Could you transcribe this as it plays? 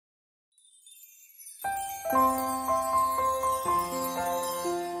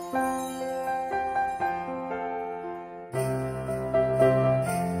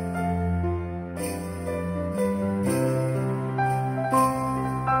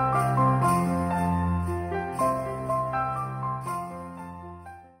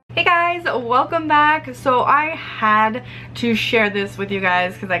welcome back. So I had to share this with you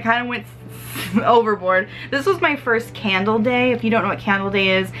guys because I kind of went overboard. This was my first candle day. If you don't know what candle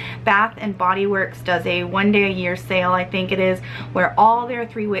day is, Bath and Body Works does a 1 day a year sale, I think it is, where all their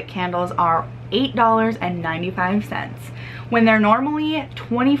 3-wick candles are $8.95 when they're normally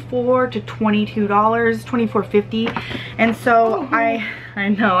 $24 to $22, $24.50. And so I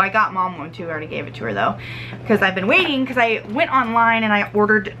know I got mom one too. I already gave it to her though, because I've been waiting, because I went online and I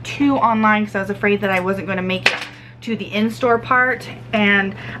ordered 2 online because I was afraid that I wasn't going to make it to the in-store part,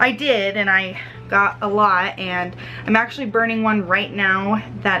 and I did, and I got a lot, and I'm actually burning one right now.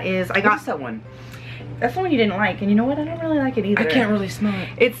 That is, What is that one? That's the one you didn't like, and you know what? I don't really like it either. I can't really smell it.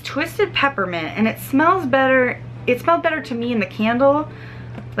 It's Twisted Peppermint, and it smells better. It smelled better to me in the candle,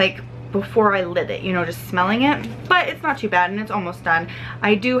 like before I lit it, you know, just smelling it, but it's not too bad, and it's almost done.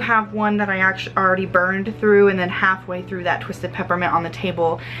 I do have one that I actually already burned through, and then halfway through that Twisted Peppermint on the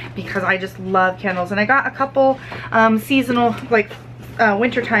table, because I just love candles. And I got a couple seasonal, like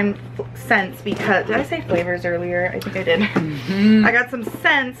wintertime scents, because, did I say flavors earlier? I think I did. I got some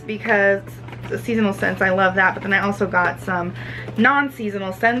scents because the seasonal scents, I love that, but then I also got some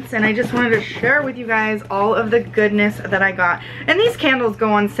non-seasonal scents, and I just wanted to share with you guys all of the goodness that I got. And these candles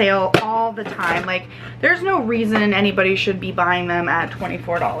go on sale all the time. Like, there's no reason anybody should be buying them at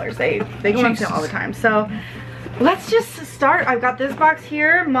 $24. They go on sale all the time. So let's just start. I've got this box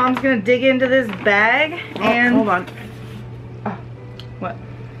here. Mom's gonna dig into this bag. And hold on. Oh, what?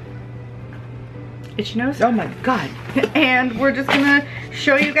 Itchy nose? Oh my god. And we're just gonna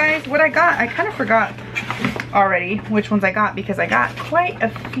show you guys what I got. I kind of forgot already which ones I got, because I got quite a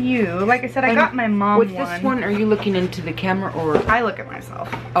few. Like I said, I got my mom with one. With this one, are you looking into the camera, or? I look at myself.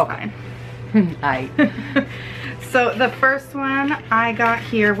 Oh, fine. Hi. So the first one I got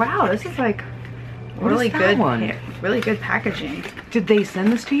here, wow, this is like really good one. Really good packaging. Did they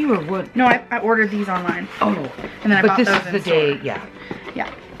send this to you, or what? No, I ordered these online. Oh, and then I bought those in But this is the day, yeah.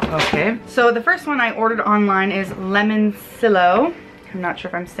 Yeah. Okay. So the first one I ordered online is Lemoncillo. I'm not sure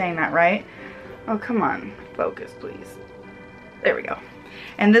if I'm saying that right. Oh, come on. Focus, please. There we go.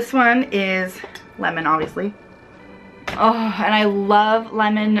 And this one is lemon, obviously. Oh, and I love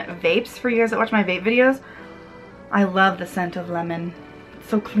lemon vapes. For you guys that watch my vape videos, I love the scent of lemon. It's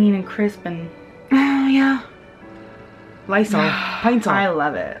so clean and crisp, and oh yeah. Lysol. Pine Sol. I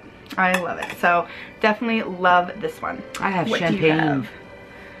love it. I love it. So definitely love this one. I have what champagne. Do you have?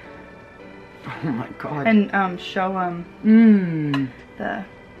 Oh my god. And show the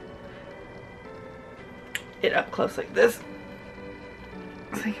it up close like this.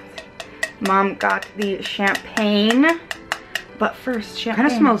 Mom got the champagne, but first champagne.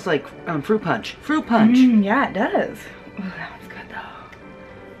 Kind of smells like fruit punch. Fruit punch. Yeah, it does. Oh, that one's good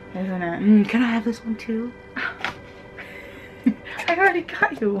though, isn't it? Can I have this one too? I already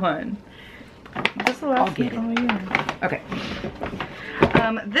got you one. This will last me all year. Okay.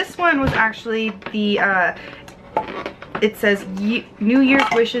 This one was actually the, it says New Year's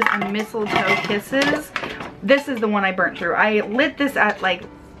Wishes and Mistletoe Kisses. This is the one I burnt through. I lit this at like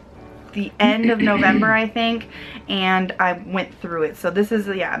the end of November, I think, and I went through it. So this is,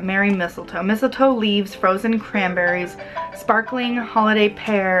 yeah, Merry Mistletoe. Mistletoe leaves, frozen cranberries, sparkling holiday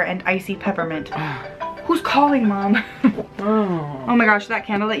pear, and icy peppermint. Who's calling, Mom? Oh my gosh, that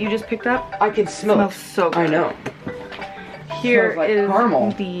candle that you just picked up? I can smell it. Smells so good. I know. Here like is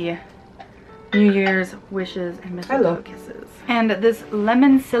caramel. the New Year's Wishes and Mistletoe Kisses. And this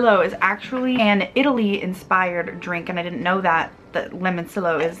Lemoncillo is actually an Italy-inspired drink, and I didn't know that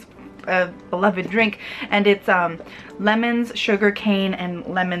Lemoncillo is a beloved drink. And it's lemons, sugar cane, and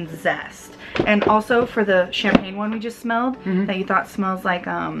lemon zest. And also for the champagne one we just smelled, that you thought smells like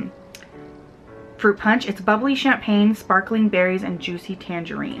fruit punch, it's bubbly champagne, sparkling berries, and juicy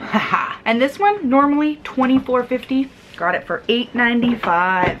tangerine. And this one, normally $24.50. Got it for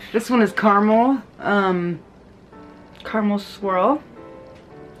 $8.95. This one is caramel. Caramel swirl.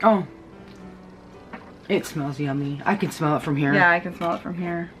 Oh. It smells yummy. I can smell it from here. Yeah, I can smell it from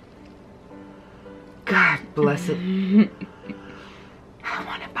here. God bless it. I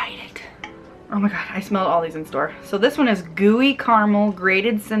want to bite it. Oh my god, I smelled all these in store. So this one is gooey caramel,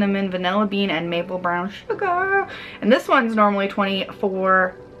 grated cinnamon, vanilla bean, and maple brown sugar. And this one's normally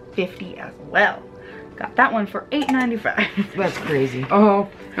 $24.50 as well. Got that one for $8.95. That's crazy. Oh,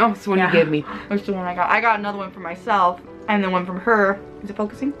 it's the one you gave me. That's the one I got. I got another one for myself, and then one from her. Is it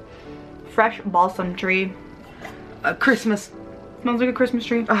focusing? Fresh balsam tree. Christmas. Smells like a Christmas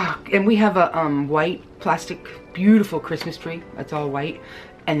tree. And we have a white plastic, beautiful Christmas tree. That's all white.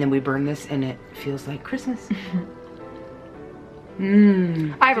 And then we burn this, and it feels like Christmas.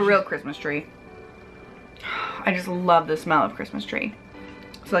 I have a real Christmas tree. I just love the smell of Christmas tree.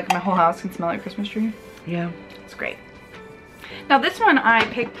 So like my whole house can smell like a Christmas tree. Yeah. It's great. Now this one I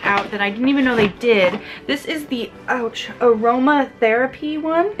picked out that I didn't even know they did. This is the, ouch, aromatherapy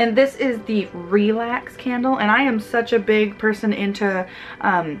one. And this is the relax candle. And I am such a big person into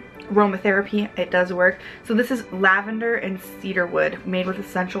aromatherapy. It does work. So this is lavender and cedarwood made with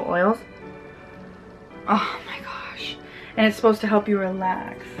essential oils. Oh my gosh. And it's supposed to help you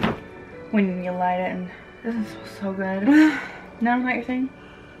relax when you light it. And this smells so good. No, not your thing?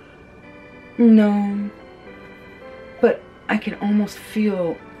 No. But I can almost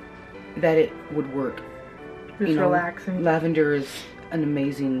feel that it would work. Just relaxing. Lavender is an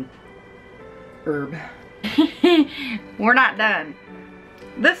amazing herb. We're not done.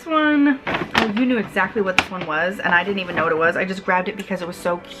 This one, oh, you knew exactly what this one was, and I didn't even know what it was. I just grabbed it because it was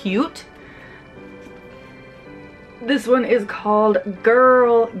so cute. This one is called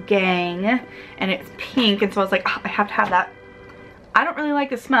Girl Gang, and it's pink, and so I was like, oh, I have to have that. I don't really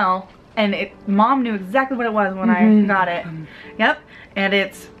like the smell, and Mom knew exactly what it was when I got it. Yep, and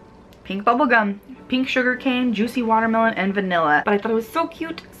it's pink bubble gum, pink sugar cane, juicy watermelon, and vanilla. But I thought it was so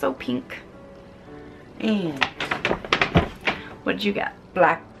cute, so pink. And what did you get?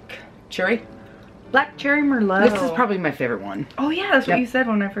 black cherry. Black cherry Merlot. This is probably my favorite one. Oh yeah, that's what you said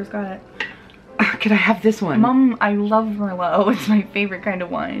when I first got it. Could I have this one? Mom, I love Merlot. It's my favorite kind of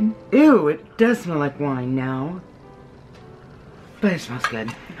wine. Ew, it does smell like wine now. But it smells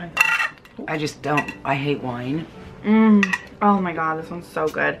good. I just don't, I hate wine. Oh my god, this one's so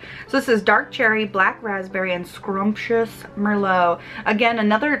good. So this is dark cherry, black raspberry, and scrumptious Merlot. Again,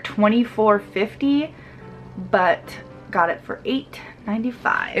 another $24.50, but got it for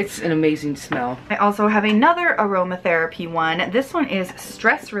 $8.95. It's an amazing smell. I also have another aromatherapy one. This one is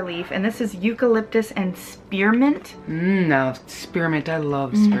stress relief, and this is eucalyptus and spearmint. No, spearmint. I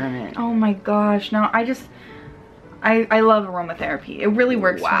love spearmint. Oh my gosh. Now I love aromatherapy. It really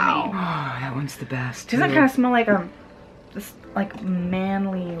works for me. Oh, that one's the best. Doesn't it kind of smell like this like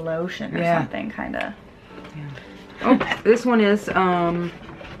manly lotion or something, kind of? Yeah. Oh, this one is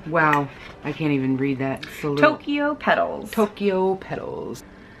wow. I can't even read that. Tokyo Petals. Tokyo Petals.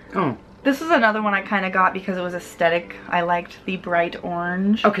 Oh. This is another one I kind of got because it was aesthetic. I liked the bright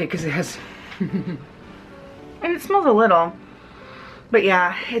orange. Okay, because it has... and it smells a little. But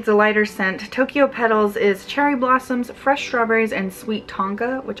yeah, it's a lighter scent. Tokyo Petals is cherry blossoms, fresh strawberries, and sweet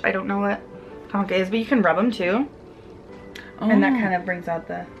tonka, which I don't know what tonka is, but you can rub them too. Oh. And that kind of brings out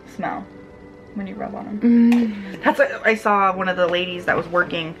the smell when you rub on them. That's what I saw one of the ladies that was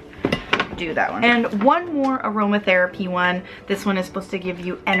working do that one. And one more aromatherapy one. This one is supposed to give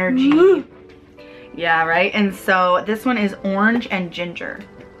you energy. Yeah, right? And so this one is orange and ginger.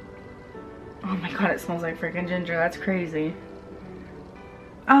 Oh my god, it smells like freaking ginger. That's crazy.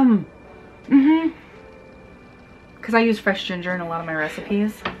 Because I use fresh ginger in a lot of my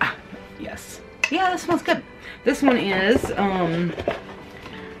recipes. Yes. Yeah, this smells good. This one is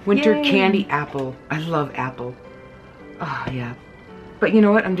winter candy apple. I love apple. Oh yeah. But you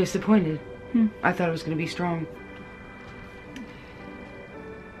know what? I'm disappointed. I thought it was going to be strong.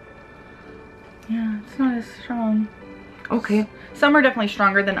 Yeah, it's not as strong. Okay. Some are definitely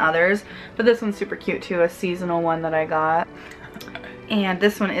stronger than others, but this one's super cute too, a seasonal one that I got. And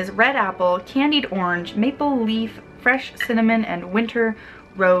this one is red apple, candied orange, maple leaf, fresh cinnamon, and winter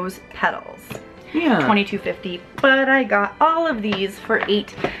rose petals. Yeah. $22.50, but I got all of these for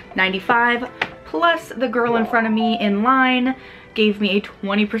 $8.95, plus the girl in front of me in line gave me a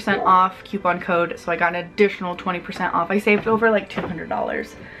 20% off coupon code, so I got an additional 20% off. I saved over like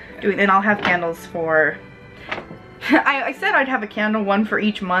 $200 doing, and I'll have candles for I said I'd have a candle, one for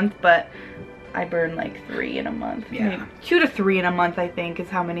each month, but I burn like 3 in a month. Yeah. Maybe 2 to 3 in a month, I think, is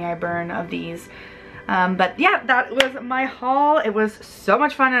how many I burn of these. But yeah, that was my haul. It was so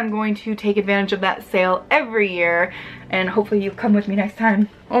much fun. I'm going to take advantage of that sale every year, and hopefully you come with me next time.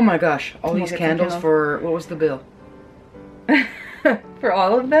 Oh my gosh, all these candles for, what was the bill? For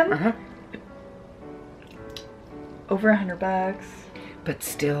all of them? Uh-huh. Over $100. But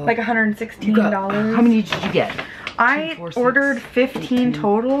still. Like $116. How many did you get? I 2, 4, 6, ordered 15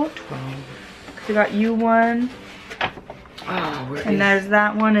 total. 12. I got you one. Oh, and there's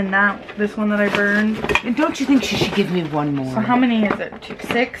that one and this one that I burned. And don't you think she should give me one more? So how many is it? 2,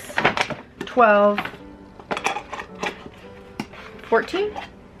 6, 12, 14?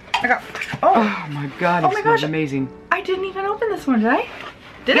 I got, oh my god, it smells amazing. I didn't even open this one, did I?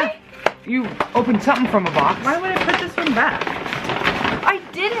 Did I? You opened something from a box. Why would I put this one back? I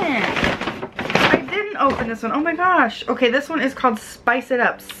didn't open this one. Oh my gosh. Okay, this one is called Spice It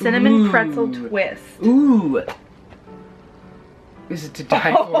Up Cinnamon Pretzel Twist. Ooh. Is it to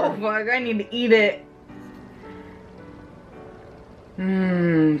die for? Oh fuck, I need to eat it.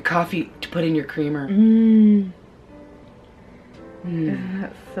 Mmm, coffee to put in your creamer. Mmm. Mm.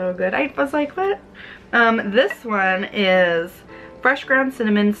 That's so good. I was like, what? This one is fresh ground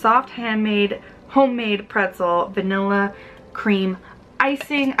cinnamon, soft handmade, homemade pretzel, vanilla cream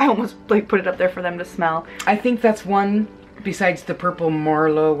icing. I almost like put it up there for them to smell. I think that's one, besides the purple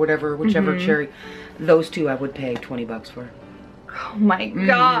Marlowe, whatever, whichever cherry. Those two I would pay 20 bucks for. Oh my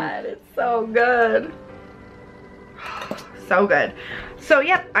god, it's so good. So good. So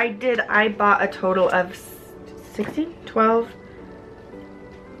yep, I bought a total of 16, 12,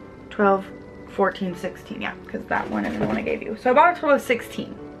 14, 16, yeah, because that one and the one I gave you. So I bought a total of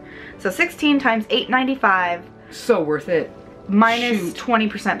 16. So 16 times $8.95. So worth it. Minus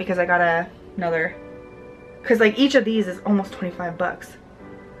 20% because I got another, because like each of these is almost 25 bucks.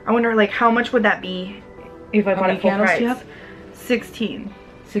 I wonder like how much would that be if I bought it full price? Do you have? 16.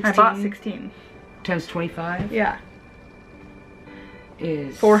 16. I bought 16. Times 25? Yeah.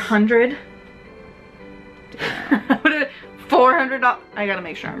 Is 400. 400. I gotta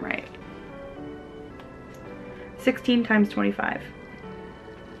make sure I'm right. 16 times 25.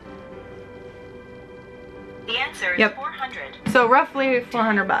 The answer is Yep. 400. So roughly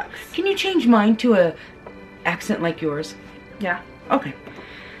 400 bucks. Can you change mine to a accent like yours? Yeah. Okay.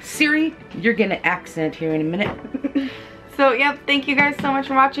 Siri, you're gonna accent here in a minute. So yep, thank you guys so much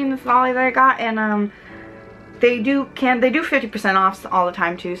for watching. This is all that I got, and they do 50% off all the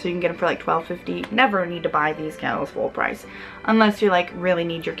time too, so you can get them for like $12.50. Never need to buy these candles full price unless you like really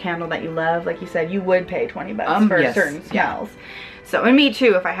need your candle that you love. Like you said, you would pay 20 bucks for yes. certain smells. So, and me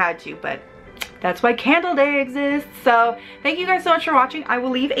too if I had to, but that's why Candle Day exists. So thank you guys so much for watching. I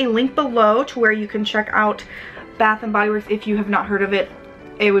will leave a link below to where you can check out Bath and Body Works if you have not heard of it.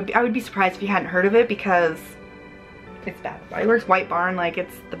 I would be surprised if you hadn't heard of it because it's Bath and Body Works, White Barn, like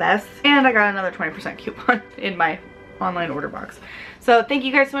it's the best. And I got another 20% coupon in my online order box. So thank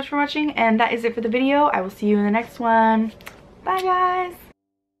you guys so much for watching, and that is it for the video. I will see you in the next one. Bye guys.